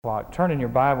Turn in your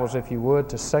Bibles, if you would,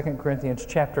 to 2 Corinthians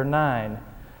chapter 9.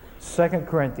 2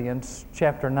 Corinthians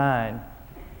chapter 9.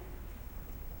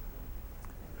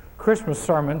 Christmas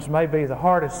sermons may be the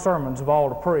hardest sermons of all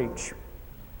to preach.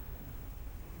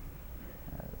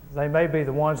 They may be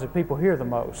the ones that people hear the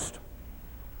most.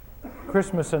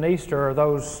 Christmas and Easter are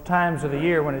those times of the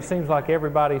year when it seems like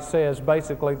everybody says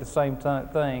basically the same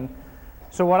thing.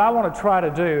 So what I want to try to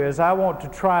do is I want to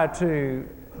try to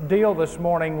deal this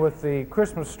morning with the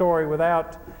Christmas story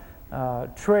without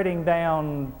treading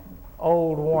down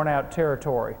old, worn-out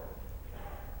territory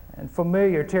and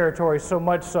familiar territory, so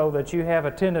much so that you have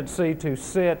a tendency to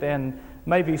sit and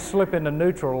maybe slip into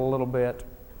neutral a little bit.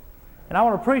 And I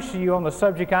want to preach to you on the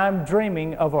subject, I'm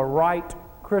dreaming of a right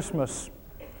Christmas.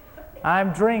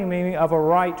 I'm dreaming of a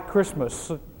right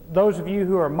Christmas. Those of you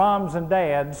who are moms and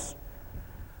dads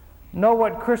know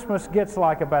what Christmas gets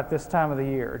like about this time of the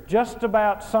year. Just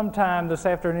about sometime this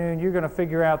afternoon, you're going to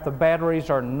figure out the batteries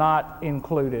are not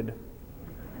included.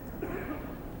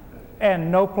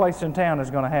 And no place in town is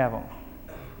going to have them.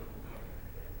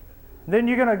 Then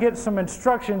you're going to get some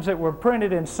instructions that were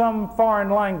printed in some foreign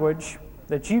language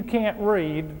that you can't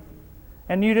read,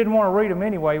 and you didn't want to read them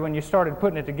anyway when you started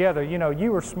putting it together. You know,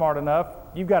 you were smart enough,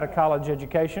 you've got a college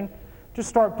education, just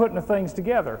start putting the things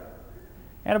together.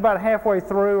 And about halfway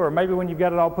through, or maybe when you've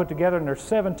got it all put together and there's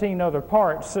 17 other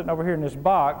parts sitting over here in this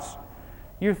box,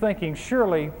 you're thinking,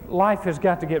 surely life has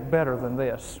got to get better than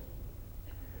this.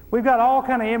 We've got all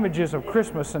kind of images of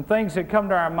Christmas and things that come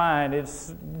to our mind.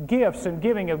 It's gifts and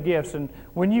giving of gifts. And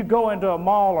when you go into a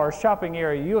mall or a shopping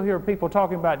area, you'll hear people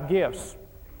talking about gifts.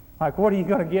 Like, what are you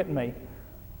going to get me?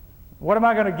 What am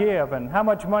I going to give? And how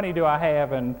much money do I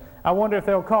have? And I wonder if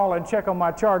they'll call and check on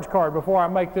my charge card before I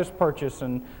make this purchase,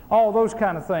 and all those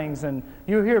kind of things. And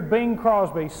you hear Bing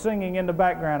Crosby singing in the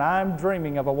background, I'm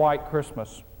dreaming of a white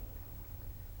Christmas.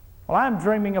 Well, I'm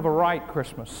dreaming of a right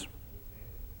Christmas.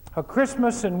 A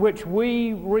Christmas in which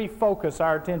we refocus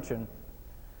our attention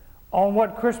on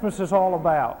what Christmas is all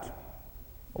about.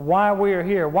 Why we are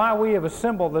here, why we have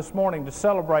assembled this morning to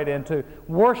celebrate and to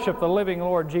worship the living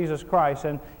Lord Jesus Christ.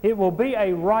 And it will be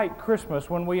a right Christmas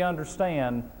when we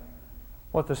understand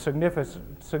what the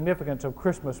significance of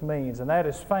Christmas means. And that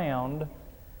is found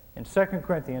in 2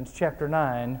 Corinthians chapter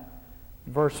 9,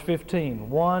 verse 15.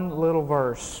 One little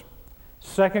verse.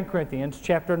 2 Corinthians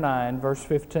chapter 9, verse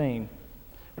 15.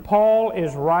 Paul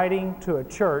is writing to a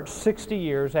church 60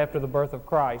 years after the birth of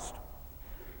Christ.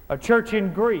 A church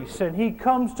in Greece, and he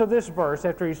comes to this verse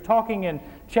after he's talking in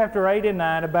chapter 8 and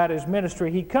 9 about his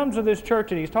ministry. He comes to this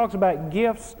church and he talks about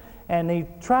gifts, and he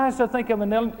tries to think of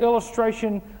an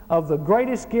illustration of the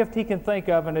greatest gift he can think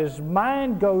of, and his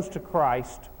mind goes to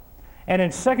Christ. And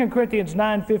in 2 Corinthians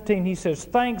 9:15 he says,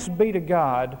 "Thanks be to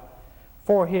God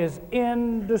for His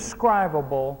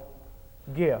indescribable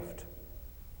gift."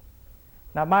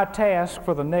 Now my task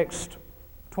for the next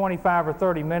 25 or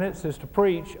 30 minutes is to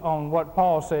preach on what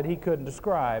Paul said he couldn't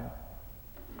describe.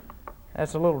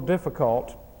 That's a little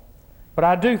difficult, but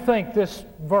I do think this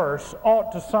verse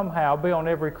ought to somehow be on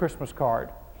every Christmas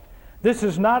card. This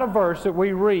is not a verse that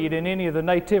we read in any of the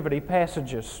nativity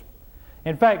passages.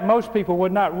 In fact, most people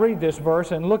would not read this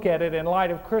verse and look at it in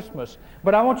light of Christmas.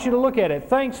 But I want you to look at it.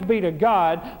 Thanks be to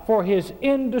God for His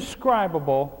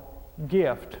indescribable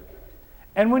gift.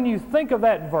 And when you think of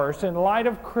that verse in light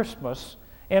of Christmas,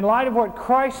 in light of what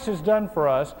Christ has done for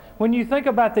us, when you think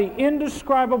about the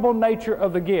indescribable nature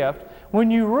of the gift, when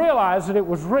you realize that it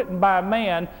was written by a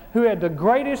man who had the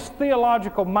greatest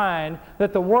theological mind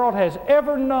that the world has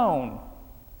ever known,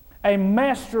 a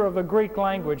master of the Greek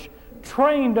language,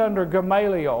 trained under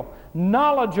Gamaliel,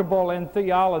 knowledgeable in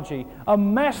theology, a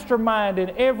mastermind in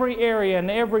every area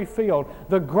and every field,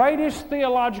 the greatest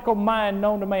theological mind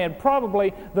known to man,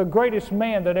 probably the greatest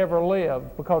man that ever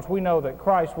lived, because we know that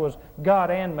Christ was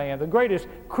God and man. The greatest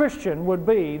Christian would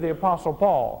be the Apostle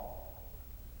Paul.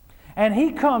 And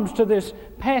he comes to this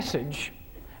passage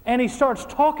and he starts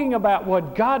talking about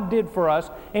what God did for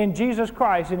us in Jesus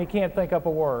Christ, and he can't think up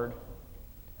a word.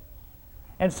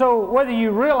 And so whether you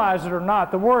realize it or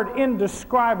not, the word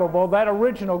indescribable, that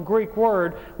original Greek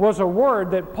word, was a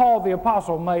word that Paul the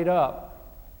Apostle made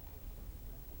up.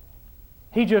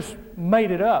 He just made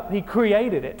it up. He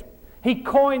created it. He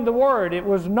coined the word. It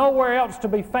was nowhere else to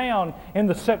be found in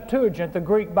the Septuagint, the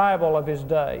Greek Bible of his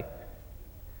day.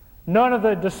 None of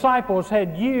the disciples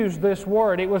had used this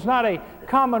word. It was not a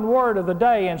common word of the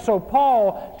day. And so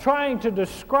Paul, trying to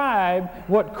describe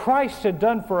what Christ had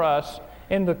done for us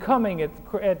in the coming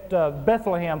at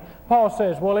Bethlehem, Paul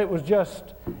says, well, it was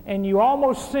just, and you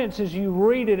almost sense as you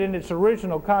read it in its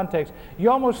original context,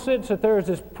 you almost sense that there is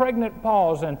this pregnant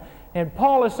pause, and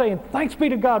Paul is saying, thanks be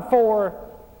to God for,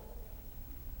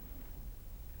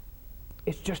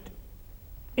 It's just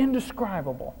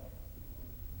indescribable.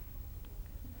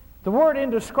 The word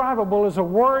indescribable is a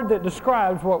word that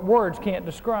describes what words can't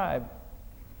describe.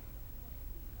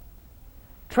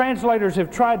 Translators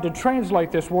have tried to translate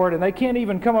this word, and they can't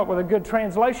even come up with a good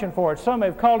translation for it. Some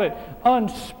have called it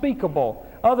unspeakable.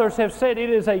 Others have said it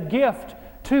is a gift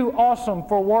too awesome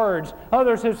for words.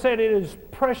 Others have said it is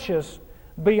precious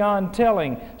beyond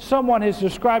telling. Someone has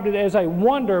described it as a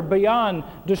wonder beyond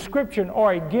description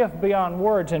or a gift beyond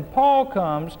words. And Paul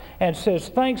comes and says,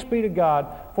 thanks be to God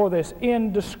for this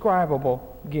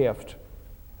indescribable gift.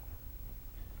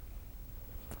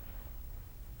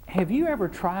 Have you ever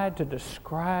tried to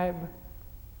describe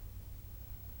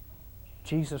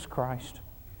Jesus Christ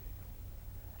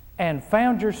and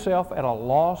found yourself at a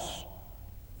loss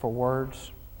for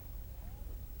words?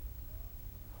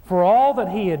 For all that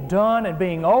He had done and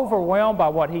being overwhelmed by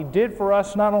what He did for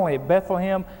us, not only at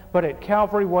Bethlehem, but at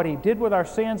Calvary, what He did with our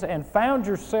sins, and found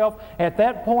yourself at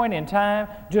that point in time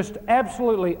just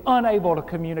absolutely unable to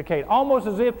communicate, almost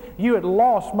as if you had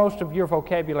lost most of your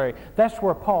vocabulary. That's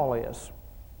where Paul is.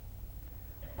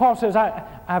 Paul says,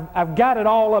 I've got it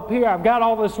all up here. I've got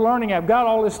all this learning. I've got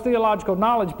all this theological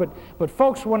knowledge. But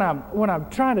folks, what I'm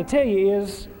trying to tell you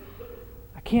is,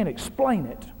 I can't explain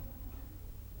it.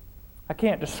 I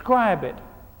can't describe it.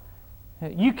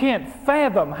 You can't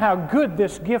fathom how good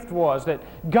this gift was that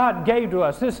God gave to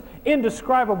us, this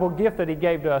indescribable gift that He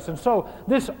gave to us. And so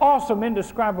this awesome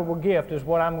indescribable gift is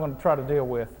what I'm going to try to deal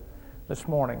with this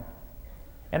morning.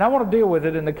 And I want to deal with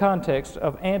it in the context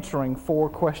of answering 4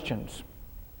 questions.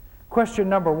 Question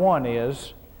number 1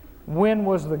 is, when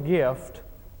was the gift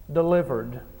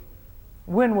delivered?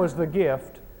 When was the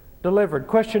gift delivered?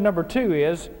 Question number 2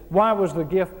 is, why was the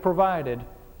gift provided?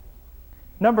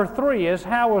 Number 3 is,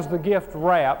 how was the gift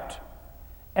wrapped?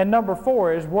 And number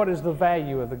 4 is, what is the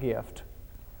value of the gift?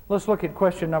 Let's look at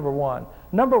question number 1.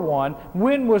 Number 1,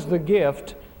 when was the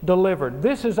gift delivered?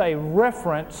 This is a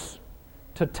reference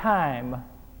to time.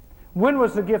 When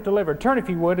was the gift delivered? Turn, if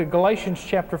you would, to Galatians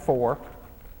chapter 4.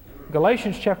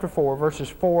 Galatians chapter 4, verses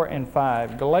 4 and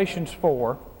 5. Galatians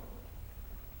 4,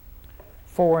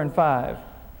 4 and 5.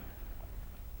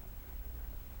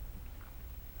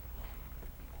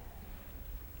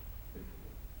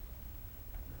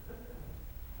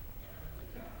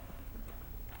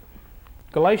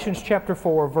 Galatians chapter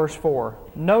 4, verse 4.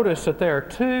 Notice that there are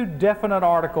 2 definite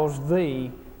articles, the,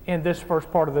 in this first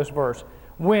part of this verse.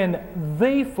 When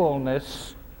the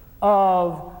fullness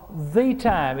of the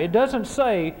time. It doesn't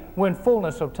say when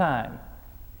fullness of time.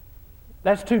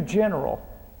 That's too general.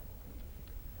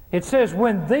 It says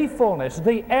when the fullness,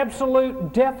 the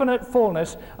absolute definite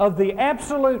fullness of the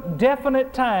absolute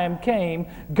definite time came,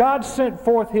 God sent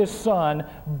forth His Son,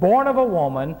 born of a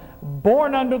woman,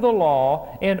 born under the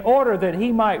law, in order that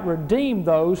He might redeem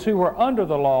those who were under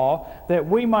the law, that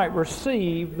we might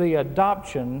receive the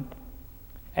adoption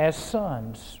as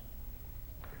sons.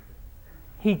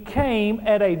 He came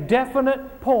at a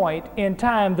definite point in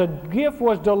time. The gift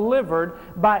was delivered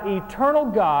by eternal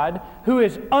God, who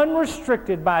is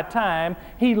unrestricted by time.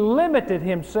 He limited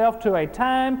Himself to a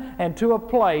time and to a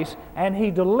place, and He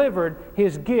delivered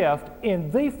His gift in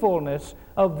the fullness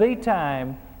of the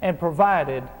time and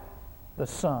provided the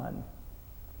Son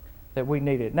that we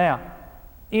needed. Now,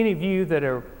 any of you that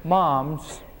are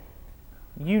moms,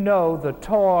 you know the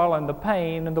toil and the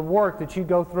pain and the work that you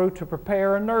go through to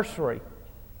prepare a nursery.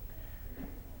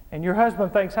 And your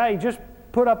husband thinks, hey, just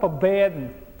put up a bed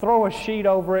and throw a sheet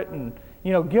over it and,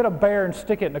 get a bear and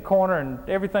stick it in the corner and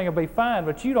everything will be fine.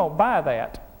 But you don't buy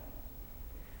that.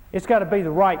 It's got to be the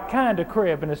right kind of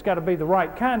crib, and it's got to be the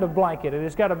right kind of blanket, and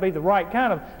it's got to be the right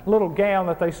kind of little gown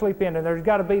that they sleep in, and there's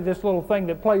got to be this little thing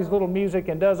that plays little music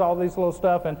and does all this little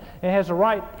stuff, and it has the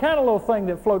right kind of little thing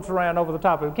that floats around over the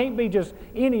top of it. It can't be just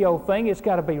any old thing. It's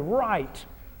got to be right.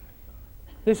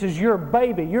 This is your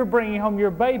baby. You're bringing home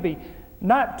your baby.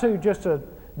 Not to just a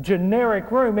generic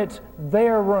room, it's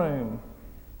their room.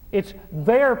 It's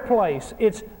their place.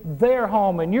 It's their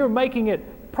home, and you're making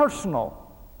it personal.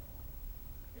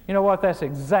 You know what? That's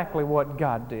exactly what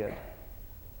God did.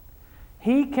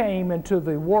 He came into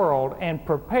the world and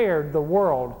prepared the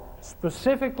world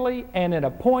specifically and at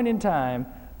a point in time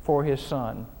for His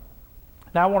Son.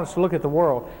 Now I want us to look at the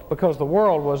world, because the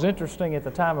world was interesting at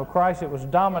the time of Christ. It was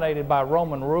dominated by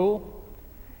Roman rule.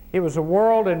 It was a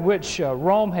world in which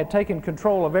Rome had taken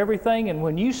control of everything, and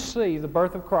when you see the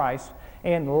birth of Christ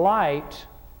in light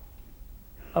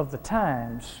of the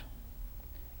times,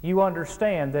 you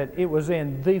understand that it was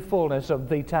in the fullness of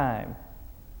the time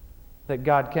that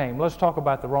God came. Let's talk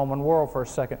about the Roman world for a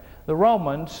second. The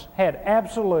Romans had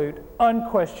absolute,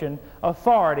 unquestioned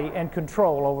authority and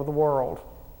control over the world.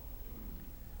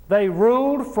 They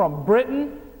ruled from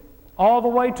Britain all the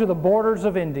way to the borders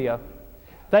of India.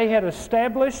 They had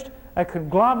established a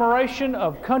conglomeration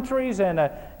of countries and a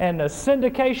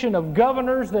syndication of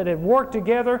governors that had worked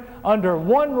together under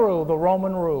one rule, the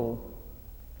Roman rule.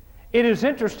 It is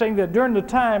interesting that during the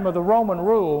time of the Roman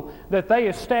rule that they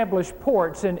established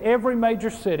ports in every major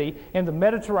city in the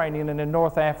Mediterranean and in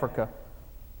North Africa.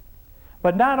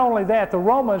 But not only that, the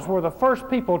Romans were the first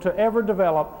people to ever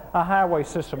develop a highway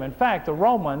system. In fact, the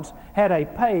Romans had a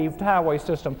paved highway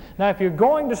system. Now, if you're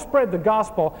going to spread the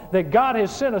gospel that God has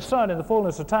sent a Son in the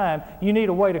fullness of time, you need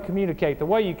a way to communicate. The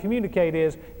way you communicate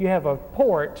is you have a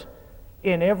port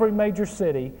in every major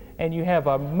city, and you have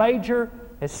a major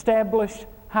established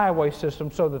highway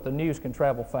system so that the news can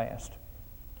travel fast.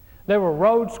 There were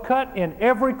roads cut in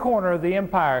every corner of the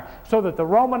empire so that the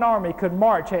Roman army could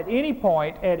march at any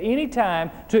point, at any time,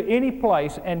 to any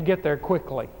place and get there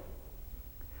quickly.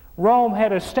 Rome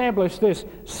had established this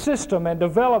system and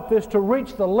developed this to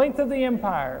reach the length of the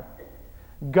empire.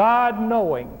 God,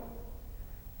 knowing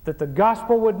that the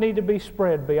gospel would need to be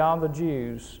spread beyond the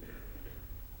Jews,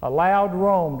 allowed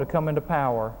Rome to come into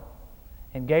power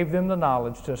and gave them the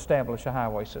knowledge to establish a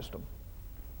highway system.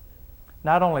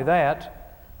 Not only that,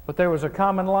 but there was a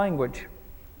common language,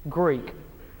 Greek.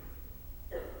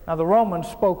 Now the Romans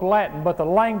spoke Latin, but the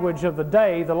language of the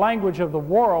day, the language of the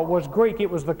world was Greek. It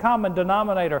was the common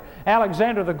denominator.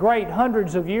 Alexander the Great,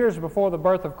 hundreds of years before the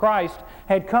birth of Christ,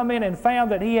 had come in and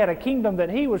found that he had a kingdom that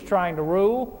he was trying to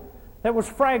rule that was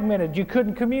fragmented. You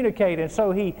couldn't communicate, and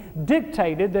so he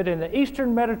dictated that in the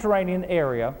eastern Mediterranean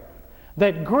area,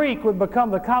 that Greek would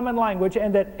become the common language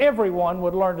and that everyone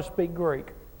would learn to speak Greek.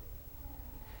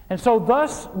 And so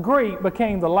thus Greek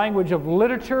became the language of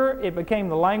literature, it became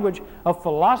the language of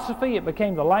philosophy, it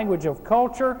became the language of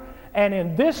culture, and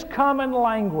in this common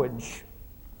language,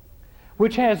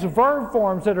 which has verb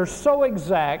forms that are so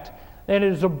exact that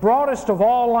it is the broadest of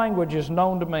all languages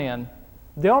known to man.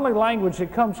 The only language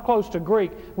that comes close to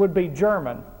Greek would be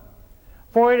German.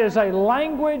 For it is a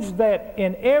language that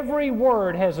in every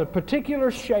word has a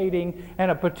particular shading and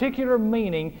a particular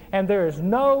meaning, and there is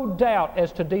no doubt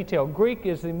as to detail. Greek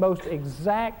is the most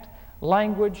exact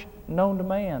language known to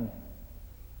man.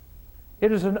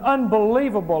 It is an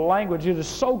unbelievable language. It is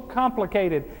so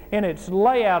complicated in its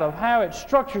layout of how it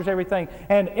structures everything,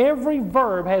 and every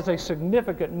verb has a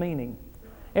significant meaning.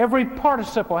 Every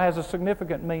participle has a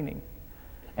significant meaning.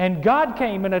 And God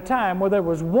came in a time where there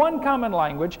was one common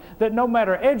language that no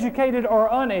matter educated or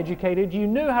uneducated, you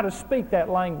knew how to speak that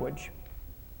language.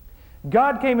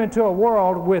 God came into a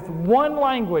world with one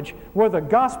language where the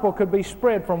gospel could be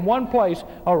spread from one place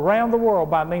around the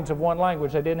world by means of one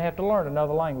language. They didn't have to learn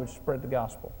another language to spread the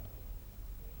gospel.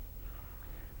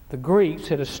 The Greeks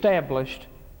had established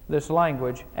this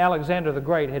language. Alexander the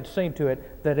Great had seen to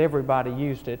it that everybody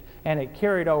used it, and it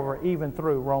carried over even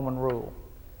through Roman rule.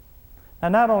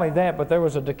 And not only that, but there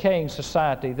was a decaying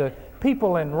society. The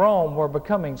people in Rome were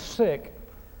becoming sick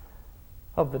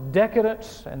of the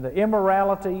decadence and the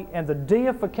immorality and the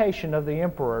deification of the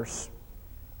emperors.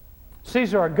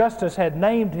 Caesar Augustus had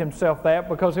named himself that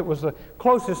because it was the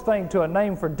closest thing to a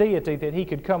name for deity that he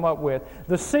could come up with.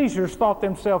 The Caesars thought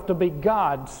themselves to be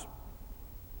gods.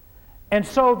 And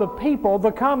so the people,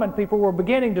 the common people, were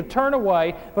beginning to turn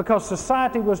away because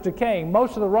society was decaying.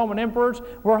 Most of the Roman emperors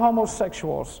were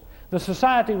homosexuals. The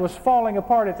society was falling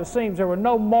apart at the seams. There were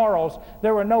no morals.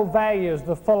 There were no values.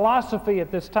 The philosophy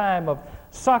at this time of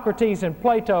Socrates and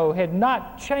Plato had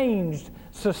not changed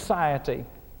society.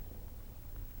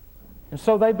 And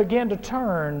so they began to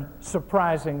turn,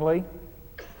 surprisingly,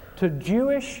 to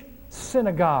Jewish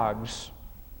synagogues.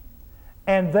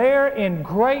 And there, in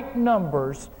great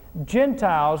numbers,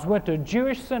 Gentiles went to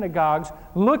Jewish synagogues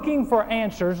looking for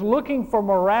answers, looking for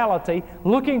morality,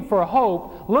 looking for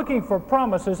hope, looking for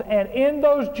promises, and in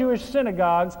those Jewish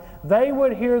synagogues they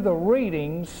would hear the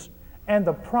readings and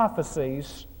the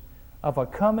prophecies of a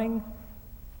coming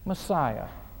Messiah.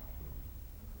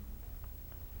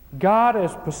 God, at a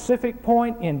specific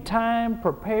point in time,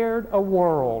 prepared a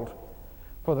world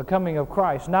for the coming of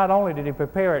Christ. Not only did He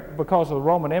prepare it because of the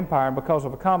Roman Empire and because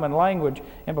of a common language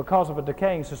and because of a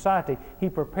decaying society, He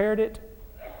prepared it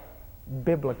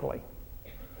biblically.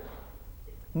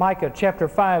 Micah chapter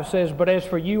 5 says, "But as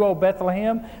for you, O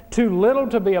Bethlehem, too little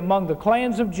to be among the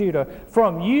clans of Judah,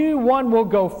 from you one will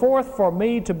go forth for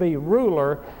me to be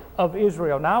ruler of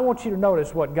Israel." Now I want you to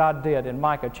notice what God did in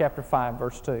Micah chapter 5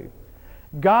 verse 2.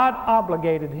 God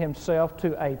obligated Himself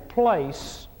to a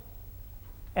place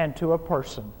and to a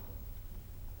person.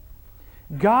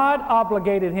 God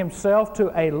obligated Himself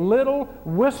to a little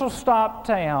whistle-stop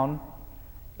town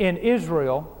in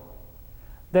Israel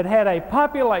that had a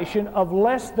population of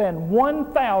less than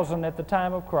 1,000 at the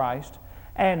time of Christ,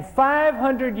 and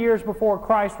 500 years before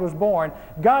Christ was born,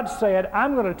 God said,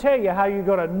 I'm going to tell you how you're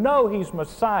going to know He's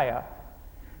Messiah.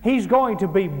 He's going to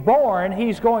be born,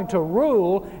 He's going to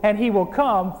rule, and He will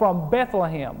come from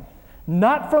Bethlehem.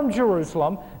 Not from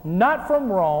Jerusalem, not from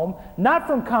Rome, not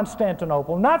from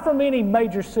Constantinople, not from any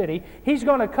major city. He's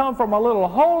going to come from a little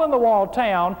hole-in-the-wall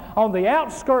town on the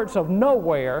outskirts of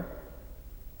nowhere,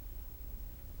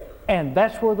 and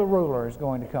that's where the ruler is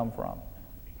going to come from.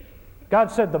 God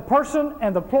said the person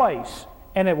and the place,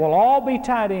 and it will all be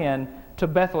tied in to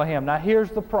Bethlehem. Now here's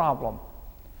the problem.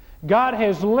 God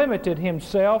has limited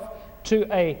Himself to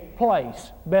a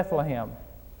place, Bethlehem.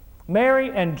 Mary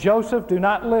and Joseph do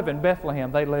not live in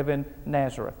Bethlehem. They live in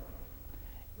Nazareth.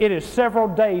 It is several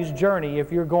days' journey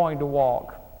if you're going to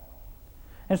walk.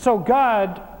 And so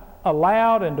God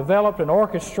allowed and developed and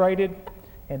orchestrated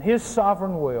in His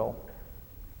sovereign will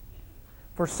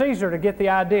for Caesar to get the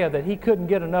idea that he couldn't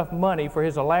get enough money for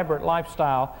his elaborate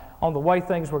lifestyle on the way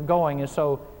things were going. And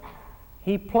so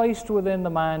he placed within the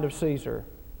mind of Caesar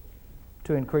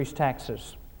to increase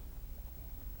taxes.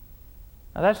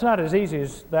 Now, that's not as easy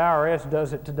as the IRS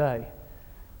does it today.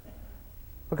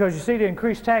 Because you see, to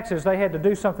increase taxes, they had to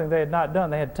do something they had not done.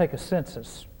 They had to take a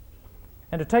census.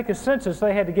 And to take a census,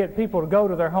 they had to get people to go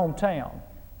to their hometown.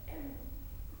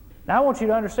 Now, I want you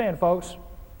to understand, folks,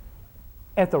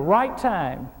 at the right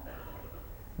time,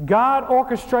 God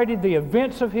orchestrated the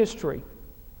events of history.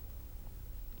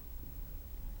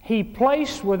 He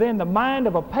placed within the mind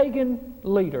of a pagan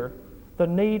leader the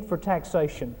need for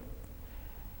taxation.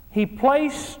 He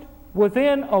placed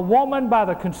within a woman, by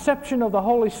the conception of the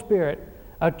Holy Spirit,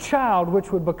 a child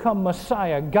which would become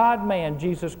Messiah, God-man,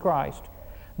 Jesus Christ.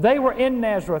 They were in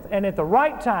Nazareth, and at the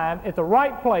right time, at the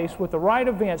right place, with the right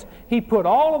events, He put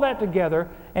all of that together,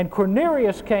 and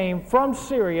Quirinius came from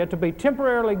Syria to be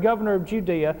temporarily governor of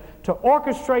Judea to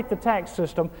orchestrate the tax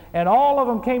system, and all of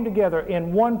them came together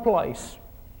in one place.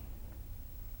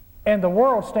 And the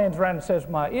world stands around and says,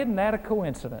 isn't that a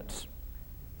coincidence?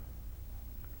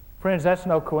 Friends, that's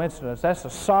no coincidence. That's the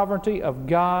sovereignty of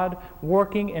God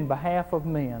working in behalf of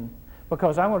men.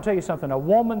 Because I'm going to tell you something, a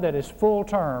woman that is full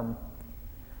term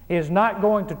is not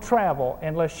going to travel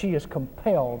unless she is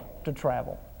compelled to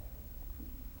travel.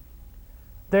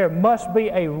 There must be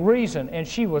a reason, and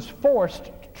she was forced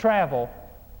to travel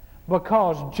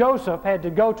because Joseph had to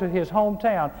go to his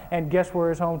hometown, and guess where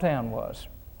his hometown was?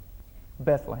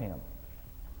 Bethlehem.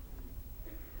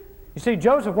 You see,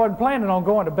 Joseph wasn't planning on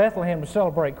going to Bethlehem to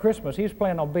celebrate Christmas. He was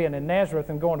planning on being in Nazareth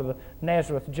and going to the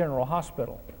Nazareth General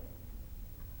Hospital.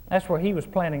 That's where he was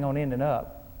planning on ending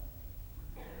up.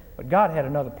 But God had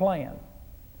another plan.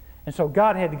 And so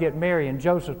God had to get Mary and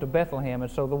Joseph to Bethlehem, and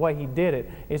so the way He did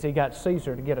it is He got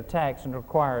Caesar to get a tax and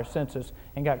require a census,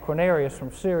 and got Quirinius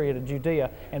from Syria to Judea,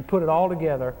 and put it all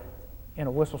together in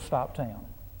a whistle-stop town.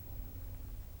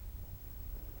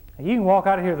 You can walk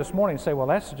out of here this morning and say, well,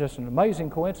 that's just an amazing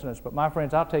coincidence. But my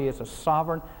friends, I'll tell you, it's a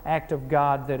sovereign act of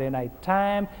God that in a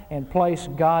time and place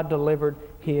God delivered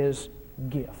His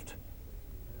gift.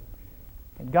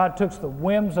 And God took the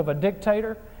whims of a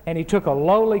dictator, and He took a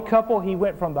lowly couple. He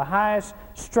went from the highest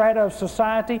strata of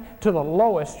society to the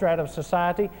lowest strata of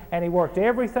society, and He worked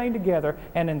everything together,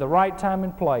 and in the right time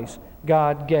and place,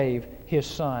 God gave His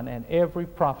Son, and every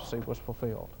prophecy was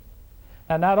fulfilled.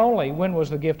 Now, not only when was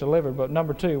the gift delivered, but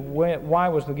number two, why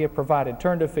was the gift provided?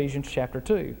 Turn to Ephesians chapter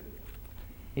 2.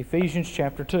 Ephesians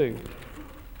chapter 2.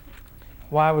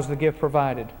 Why was the gift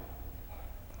provided?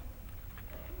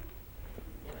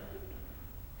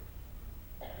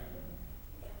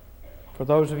 For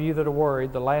those of you that are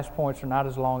worried, the last points are not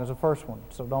as long as the first one,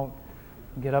 so don't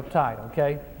get uptight,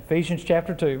 okay? Ephesians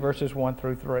chapter 2, verses 1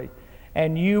 through 3.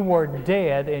 And you were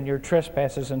dead in your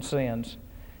trespasses and sins,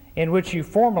 in which you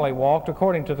formerly walked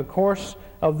according to the course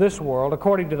of this world,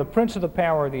 according to the prince of the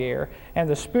power of the air, and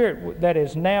the spirit that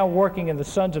is now working in the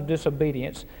sons of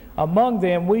disobedience. Among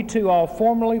them we too all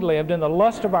formerly lived in the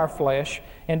lust of our flesh,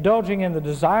 indulging in the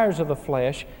desires of the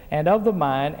flesh and of the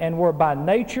mind, and were by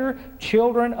nature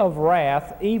children of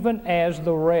wrath, even as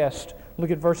the rest.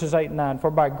 Look at verses 8 and 9.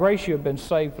 For by grace you have been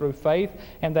saved through faith,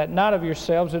 and that not of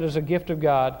yourselves, it is a gift of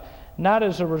God, not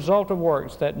as a result of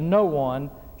works, that no one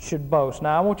should boast.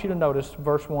 Now I want you to notice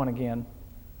verse 1 again.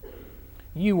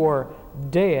 You were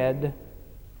dead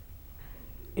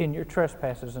in your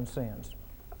trespasses and sins.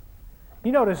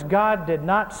 You notice God did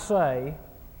not say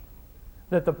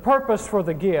that the purpose for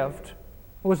the gift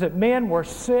was that men were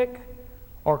sick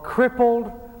or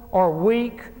crippled or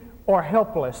weak or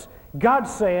helpless. God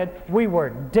said we were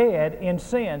dead in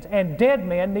sins, and dead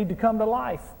men need to come to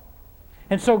life.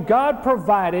 And so God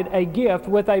provided a gift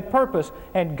with a purpose.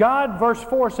 And God, verse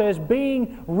 4 says,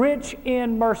 being rich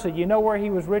in mercy. You know where He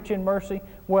was rich in mercy?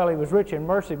 Well, He was rich in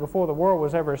mercy before the world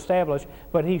was ever established,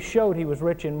 but He showed He was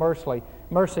rich in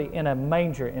mercy in a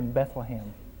manger in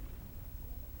Bethlehem.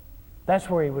 That's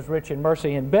where He was rich in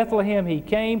mercy. In Bethlehem He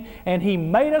came and He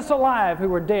made us alive who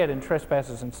were dead in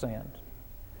trespasses and sins.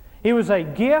 It was a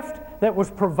gift that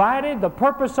was provided. The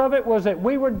purpose of it was that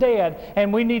we were dead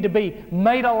and we need to be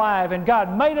made alive. And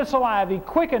God made us alive. He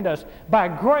quickened us by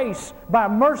grace, by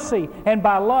mercy, and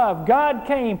by love. God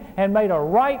came and made a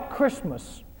right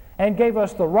Christmas and gave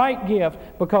us the right gift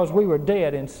because we were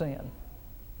dead in sin.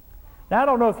 Now, I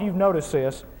don't know if you've noticed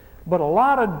this, but a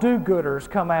lot of do-gooders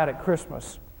come out at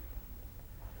Christmas.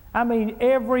 I mean,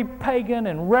 every pagan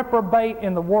and reprobate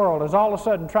in the world is all of a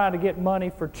sudden trying to get money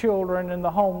for children and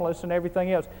the homeless and everything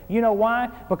else. You know why?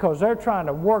 Because they're trying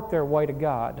to work their way to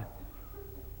God.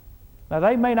 Now,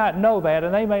 they may not know that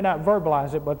and they may not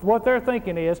verbalize it, but what they're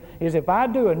thinking is if I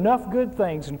do enough good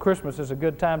things, and Christmas is a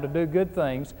good time to do good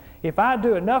things, if I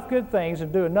do enough good things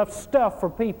and do enough stuff for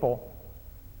people,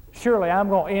 surely I'm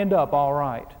going to end up all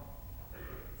right.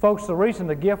 Folks, the reason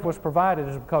the gift was provided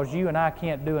is because you and I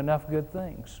can't do enough good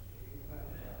things.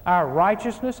 Our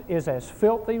righteousness is as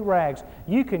filthy rags.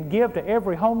 You can give to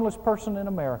every homeless person in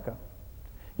America.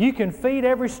 You can feed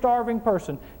every starving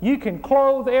person. You can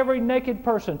clothe every naked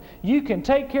person. You can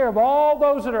take care of all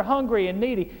those that are hungry and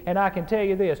needy. And I can tell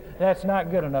you this, that's not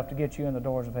good enough to get you in the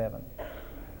doors of heaven.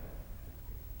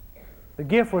 The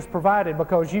gift was provided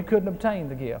because you couldn't obtain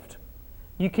the gift.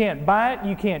 You can't buy it,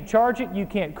 you can't charge it, you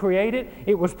can't create it.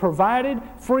 It was provided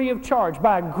free of charge.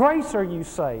 By grace are you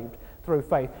saved through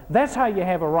faith. That's how you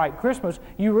have a right Christmas.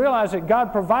 You realize that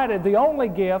God provided the only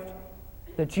gift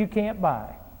that you can't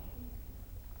buy.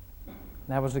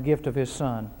 That was the gift of His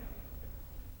Son.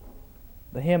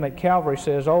 The hymn at Calvary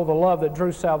says, "Oh, the love that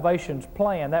drew salvation's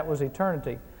plan," that was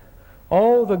eternity.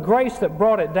 Oh, the grace that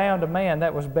brought it down to man,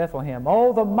 that was Bethlehem.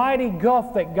 Oh, the mighty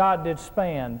gulf that God did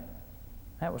span,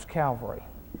 that was Calvary.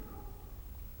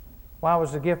 Why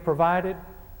was the gift provided?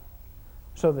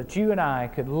 So that you and I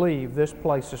could leave this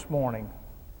place this morning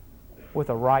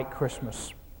with a right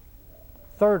Christmas.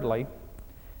 Thirdly,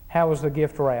 how was the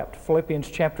gift wrapped? Philippians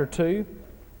chapter 2.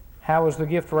 How was the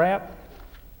gift wrapped?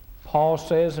 Paul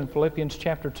says in Philippians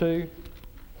chapter 2,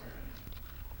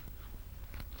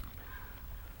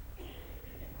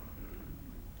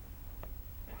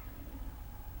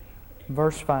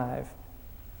 verse 5.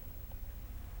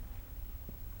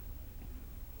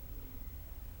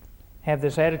 Have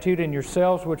this attitude in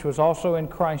yourselves, which was also in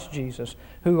Christ Jesus,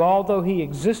 who, although He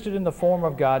existed in the form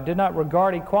of God, did not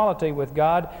regard equality with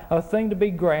God a thing to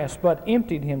be grasped, but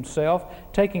emptied Himself,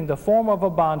 taking the form of a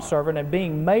bondservant, and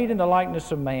being made in the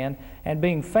likeness of man, and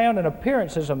being found in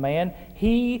appearance as a man,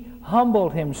 He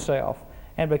humbled Himself,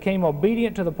 and became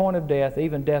obedient to the point of death,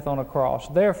 even death on a cross.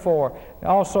 Therefore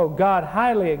also God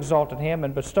highly exalted Him,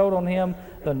 and bestowed on Him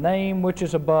the name which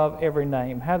is above every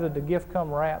name. How did the gift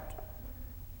come wrapped?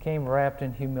 Came wrapped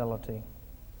in humility.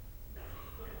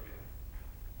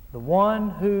 The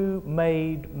one who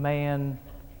made man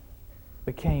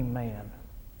became man.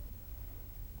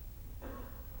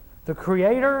 The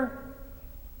Creator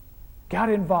got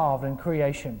involved in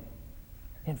creation,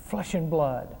 in flesh and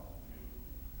blood.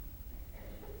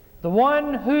 The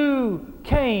one who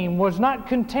came was not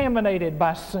contaminated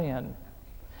by sin.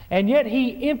 And yet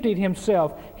He emptied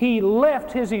Himself. He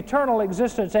left His eternal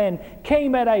existence and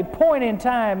came at a point in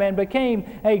time and became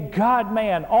a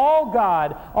God-man, all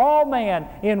God, all man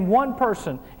in one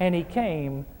person. And He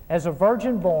came as a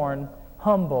virgin-born,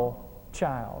 humble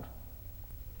child.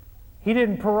 He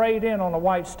didn't parade in on a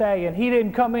white stallion. He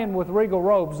didn't come in with regal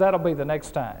robes. That'll be the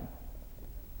next time.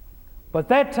 But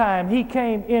that time He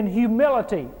came in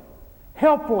humility,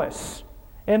 helpless,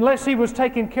 unless He was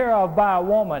taken care of by a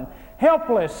woman,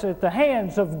 helpless at the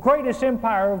hands of greatest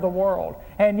empire of the world.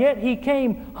 And yet He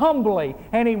came humbly,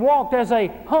 and He walked as a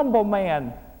humble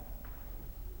man.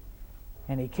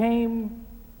 And He came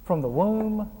from the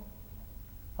womb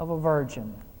of a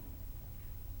virgin.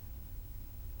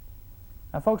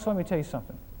 Now, folks, let me tell you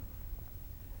something.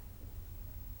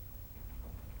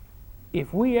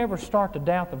 If we ever start to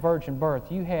doubt the virgin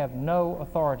birth, you have no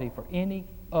authority for any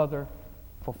other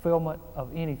fulfillment of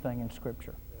anything in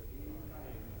Scripture.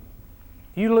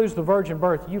 If you lose the virgin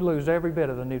birth, you lose every bit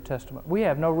of the New Testament. We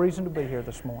have no reason to be here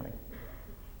this morning.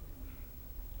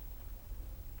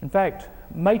 In fact,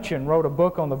 Machen wrote a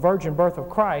book on the virgin birth of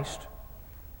Christ,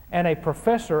 and a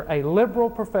professor, a liberal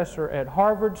professor at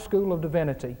Harvard School of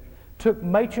Divinity, took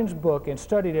Machen's book and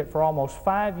studied it for almost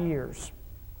 5 years.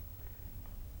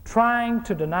 trying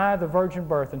to deny the virgin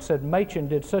birth, and said Machen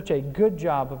did such a good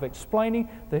job of explaining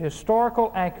the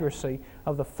historical accuracy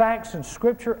of the facts in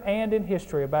Scripture and in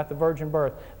history about the virgin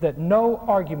birth that no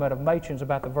argument of Machen's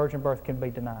about the virgin birth can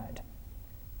be denied.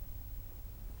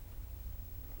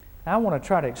 Now, I want to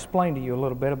try to explain to you a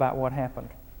little bit about what happened.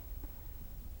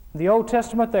 In the Old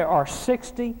Testament, there are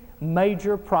 60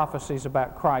 major prophecies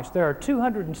about Christ. There are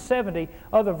 270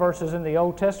 other verses in the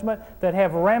Old Testament that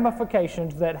have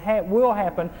ramifications that will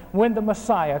happen when the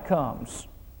Messiah comes.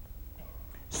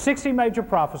 60 major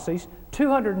prophecies,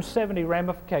 270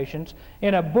 ramifications,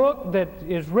 in a book that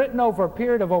is written over a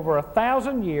period of over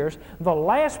 1,000 years, the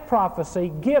last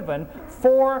prophecy given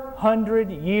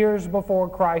 400 years before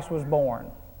Christ was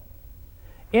born.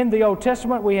 In the Old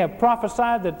Testament, we have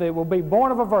prophesied that they will be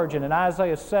born of a virgin in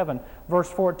Isaiah 7,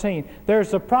 verse 14.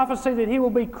 There's the prophecy that He will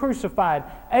be crucified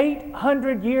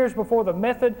 800 years before the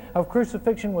method of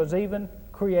crucifixion was even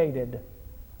created.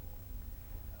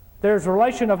 There's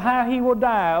relation of how He will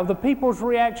die, of the people's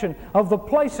reaction, of the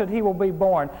place that He will be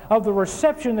born, of the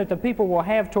reception that the people will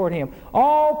have toward Him.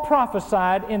 All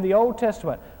prophesied in the Old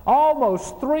Testament.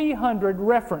 Almost 300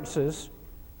 references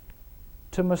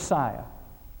to Messiah.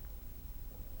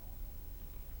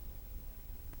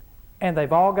 And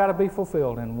they've all got to be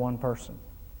fulfilled in one person.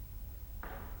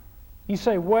 You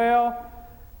say, well,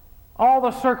 all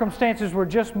the circumstances were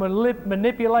just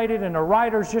manipulated and the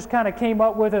writers just kind of came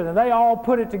up with it and they all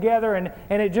put it together and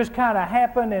it just kind of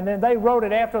happened and then they wrote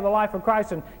it after the life of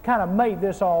Christ and kind of made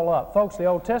this all up. Folks, the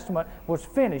Old Testament was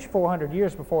finished 400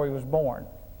 years before He was born.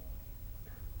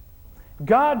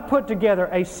 God put together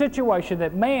a situation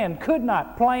that man could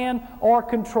not plan or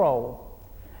control,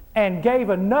 and gave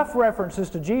enough references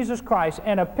to Jesus Christ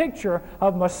and a picture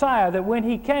of Messiah that when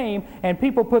He came and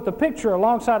people put the picture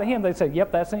alongside of Him, they'd say,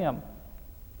 yep, that's Him.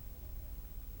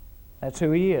 That's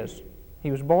who He is.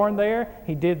 He was born there,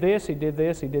 He did this, He did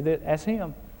this, He did this. That's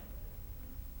Him.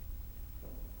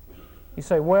 You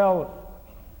say, well,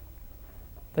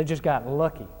 they just got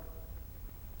lucky.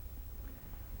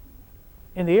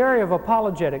 In the area of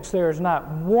apologetics, there is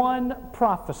not one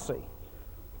prophecy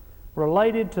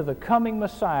related to the coming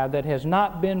Messiah that has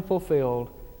not been fulfilled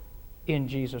in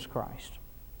Jesus Christ.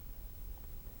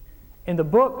 In the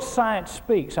book Science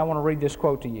Speaks, I want to read this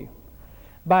quote to you.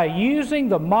 By using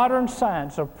the modern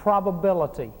science of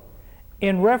probability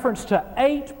in reference to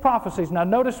 8 prophecies, now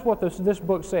notice what this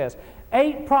book says,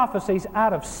 8 prophecies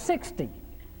out of 60.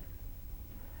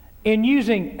 In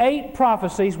using 8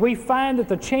 prophecies, we find that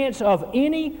the chance of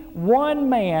any one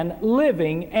man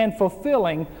living and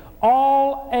fulfilling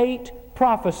all 8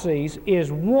 prophecies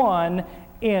is 1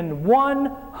 in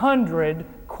 100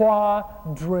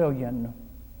 quadrillion.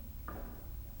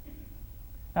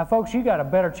 Now, folks, you got a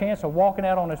better chance of walking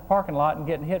out on this parking lot and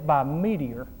getting hit by a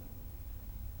meteor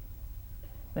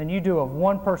than you do of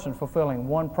one person fulfilling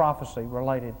one prophecy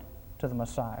related to the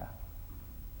Messiah.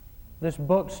 This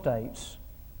book states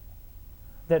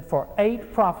that for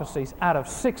 8 prophecies out of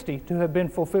 60 to have been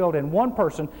fulfilled in one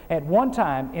person at one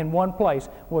time in one place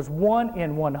was 1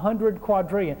 in 100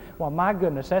 quadrillion. Well, my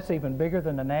goodness, that's even bigger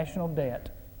than the national debt.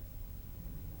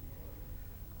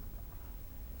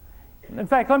 In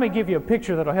fact, let me give you a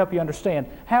picture that will help you understand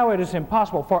how it is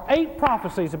impossible for 8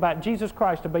 prophecies about Jesus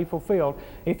Christ to be fulfilled.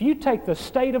 If you take the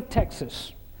state of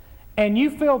Texas and you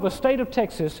fill the state of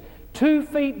Texas 2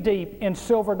 feet deep in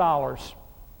silver dollars,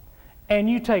 and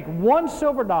you take one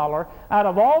silver dollar out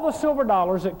of all the silver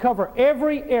dollars that cover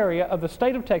every area of the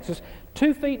state of Texas,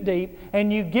 2 feet deep,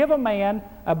 and you give a man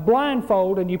a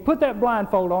blindfold, and you put that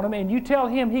blindfold on him, and you tell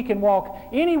him he can walk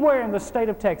anywhere in the state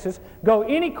of Texas, go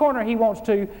any corner he wants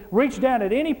to, reach down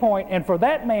at any point, and for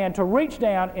that man to reach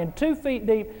down in 2 feet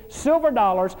deep silver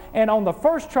dollars, and on the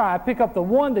first try pick up the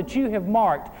one that you have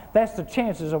marked, that's the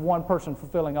chances of one person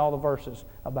fulfilling all the verses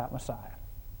about Messiah.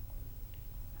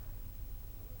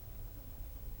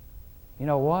 You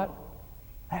know what?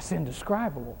 That's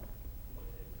indescribable.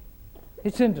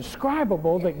 It's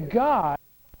indescribable that God,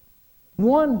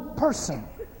 one person,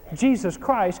 Jesus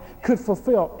Christ, could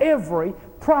fulfill every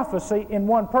prophecy in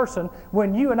one person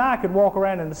when you and I could walk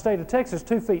around in the state of Texas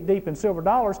 2 feet deep in silver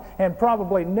dollars and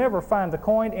probably never find the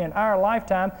coin in our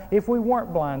lifetime if we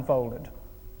weren't blindfolded.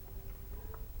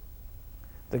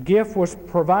 The gift was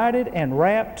provided and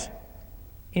wrapped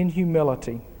in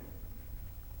humility.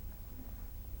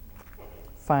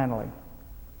 Finally,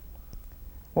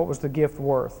 what was the gift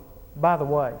worth? By the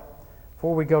way,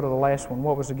 before we go to the last one,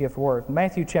 what was the gift worth?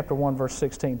 Matthew chapter 1, verse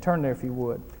 16. Turn there if you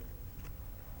would.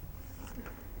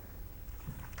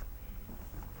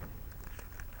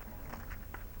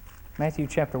 Matthew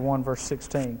chapter 1, verse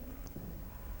 16.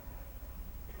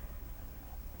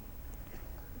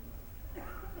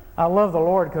 I love the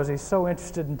Lord because He's so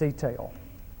interested in detail.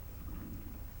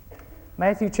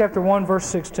 Matthew chapter 1, verse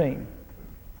 16.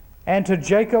 And to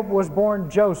Jacob was born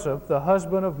Joseph, the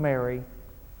husband of Mary.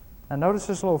 Now notice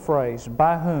this little phrase,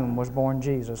 by whom was born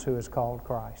Jesus, who is called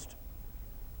Christ.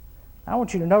 I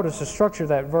want you to notice the structure of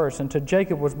that verse. And to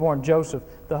Jacob was born Joseph,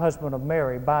 the husband of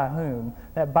Mary, by whom.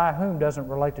 That by whom doesn't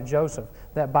relate to Joseph.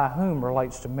 That by whom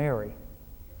relates to Mary.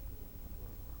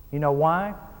 You know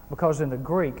why? Because in the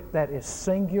Greek, that is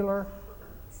singular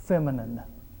feminine.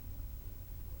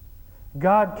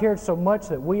 God cared so much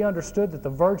that we understood that the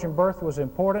virgin birth was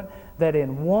important, that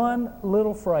in one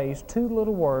little phrase, two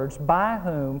little words, by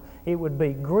whom, it would be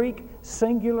Greek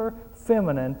singular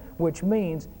feminine, which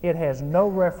means it has no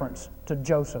reference to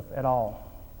Joseph at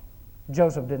all.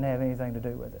 Joseph didn't have anything to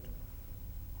do with it.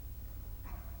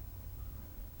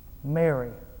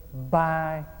 Mary,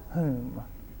 by whom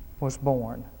was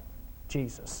born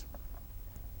Jesus.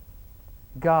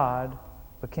 God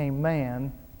became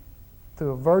man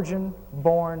through a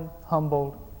virgin-born,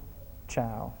 humbled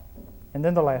child. And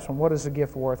then the last one, what is the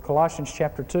gift worth? Colossians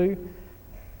chapter 2.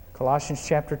 Colossians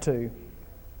chapter 2.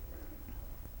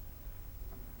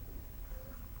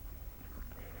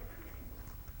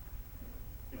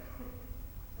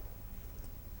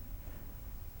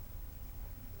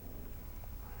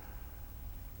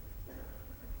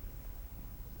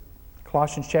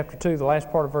 Colossians chapter 2, the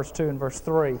last part of verse 2 and verse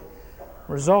 3.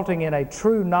 Resulting in a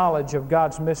true knowledge of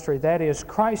God's mystery, that is,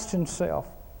 Christ Himself,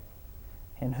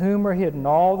 in whom are hidden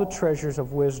all the treasures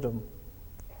of wisdom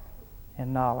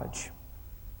and knowledge.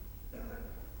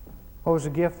 What was the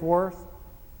gift worth?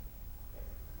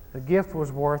 The gift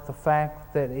was worth the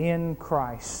fact that in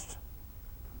Christ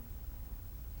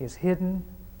is hidden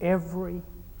every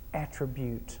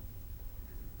attribute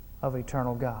of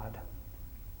eternal God.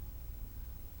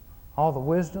 All the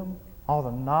wisdom, all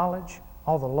the knowledge,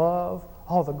 all the love,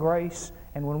 all the grace.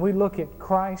 And when we look at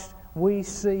Christ, we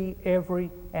see every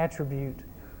attribute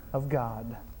of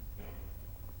God.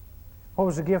 What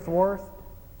was the gift worth?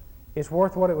 It's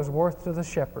worth what it was worth to the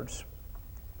shepherds.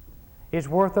 It's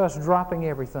worth us dropping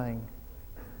everything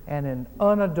and in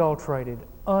unadulterated,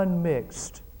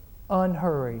 unmixed,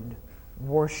 unhurried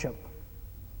worship,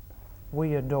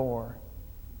 we adore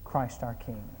Christ our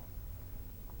King.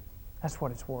 That's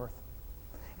what it's worth.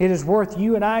 It is worth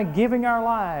you and I giving our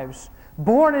lives.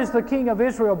 Born is the King of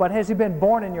Israel, but has He been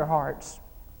born in your hearts?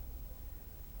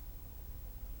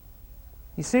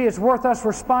 You see, it's worth us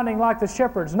responding like the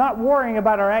shepherds, not worrying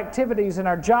about our activities and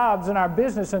our jobs and our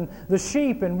business and the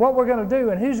sheep and what we're going to do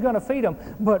and who's going to feed them,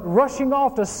 but rushing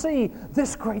off to see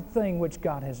this great thing which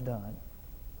God has done.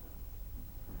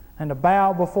 And to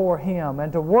bow before Him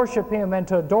and to worship Him and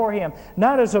to adore Him,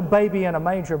 not as a baby in a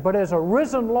manger, but as a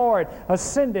risen Lord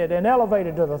ascended and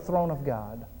elevated to the throne of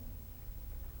God.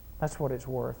 That's what it's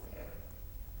worth.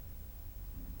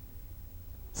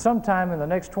 Sometime in the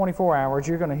next 24 hours,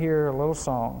 you're going to hear a little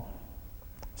song.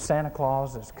 Santa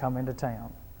Claus is coming to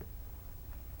town.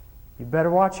 You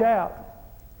better watch out.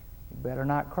 You better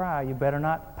not cry. You better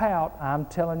not pout. I'm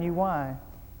telling you why.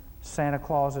 Santa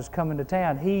Claus is coming to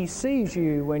town. He sees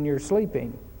you when you're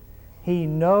sleeping. He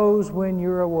knows when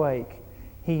you're awake.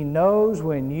 He knows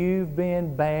when you've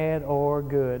been bad or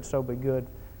good. So be good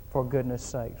for goodness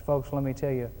sake. Folks, let me tell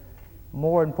you,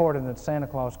 more important than Santa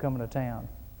Claus coming to town,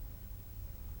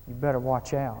 you better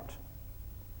watch out.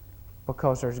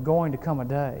 Because there's going to come a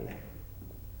day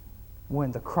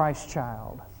when the Christ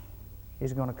child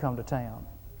is going to come to town.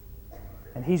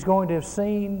 And He's going to have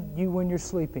seen you when you're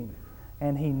sleeping.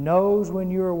 And He knows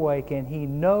when you're awake, and He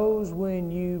knows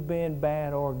when you've been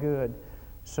bad or good.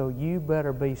 So you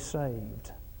better be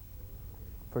saved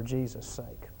for Jesus'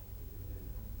 sake.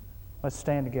 Let's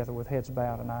stand together with heads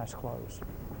bowed and eyes closed.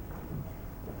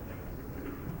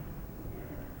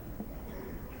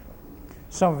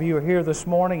 Some of you are here this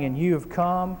morning and you have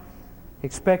come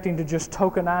expecting to just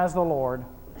tokenize the Lord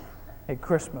at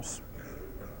Christmas.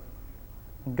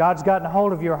 And God's gotten a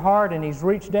hold of your heart and He's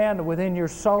reached down to within your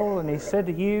soul and He said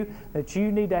to you that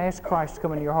you need to ask Christ to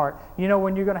come into your heart. You know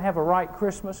when you're going to have a right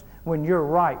Christmas? When you're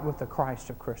right with the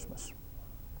Christ of Christmas.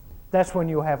 That's when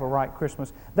you'll have a right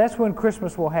Christmas. That's when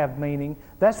Christmas will have meaning.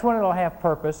 That's when it'll have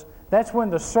purpose. That's when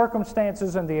the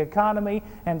circumstances and the economy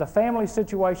and the family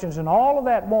situations and all of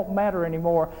that won't matter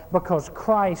anymore because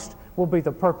Christ will be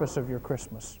the purpose of your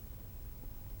Christmas.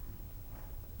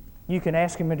 You can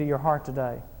ask Him into your heart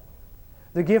today.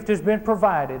 The gift has been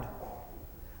provided.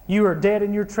 You are dead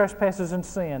in your trespasses and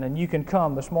sin, and you can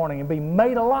come this morning and be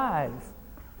made alive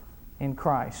in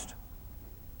Christ.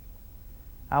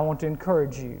 I want to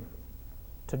encourage you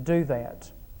to do that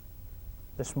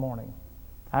this morning.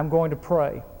 I'm going to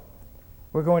pray.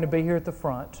 We're going to be here at the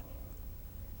front.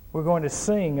 We're going to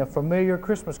sing a familiar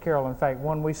Christmas carol, in fact,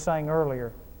 one we sang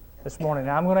earlier this morning.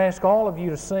 Now, I'm going to ask all of you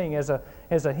to sing as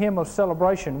a hymn of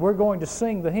celebration. We're going to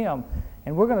sing the hymn,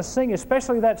 and we're going to sing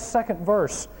especially that second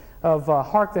verse of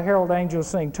Hark the Herald Angels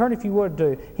Sing. Turn, if you would,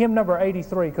 to hymn number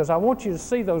 83, because I want you to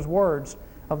see those words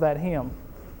of that hymn.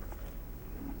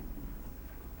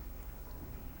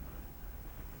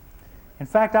 In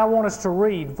fact, I want us to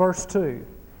read verse 2,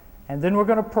 and then we're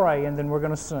going to pray, and then we're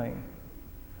going to sing.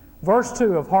 Verse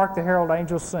 2 of Hark the Herald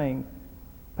Angels Sing,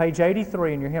 page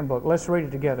 83 in your hymn book. Let's read it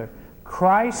together.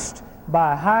 Christ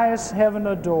by highest heaven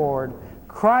adored,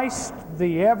 Christ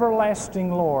the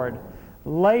everlasting Lord,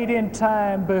 late in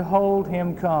time behold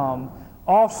Him come,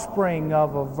 offspring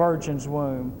of a virgin's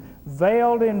womb,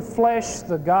 veiled in flesh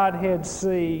the Godhead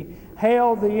see,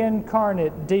 hail the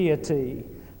incarnate deity,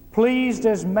 pleased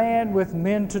as man with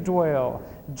men to dwell,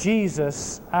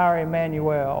 Jesus our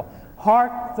Emmanuel.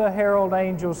 Hark the herald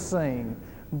angels sing,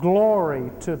 glory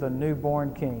to the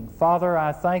newborn King. Father,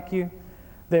 I thank you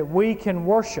that we can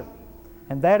worship,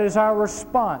 and that is our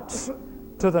response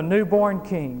to the newborn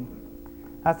King.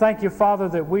 I thank you, Father,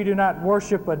 that we do not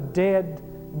worship a dead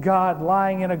God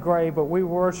lying in a grave, but we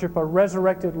worship a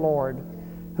resurrected Lord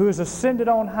who has ascended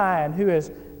on high and who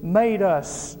has made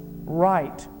us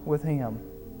right with Him.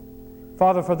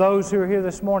 Father, for those who are here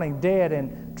this morning dead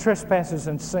in trespasses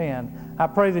and sin, I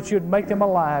pray that you'd make them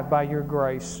alive by your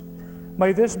grace.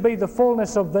 May this be the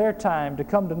fullness of their time to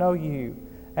come to know you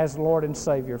as Lord and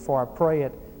Savior, for I pray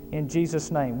it in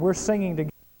Jesus' name. We're singing together.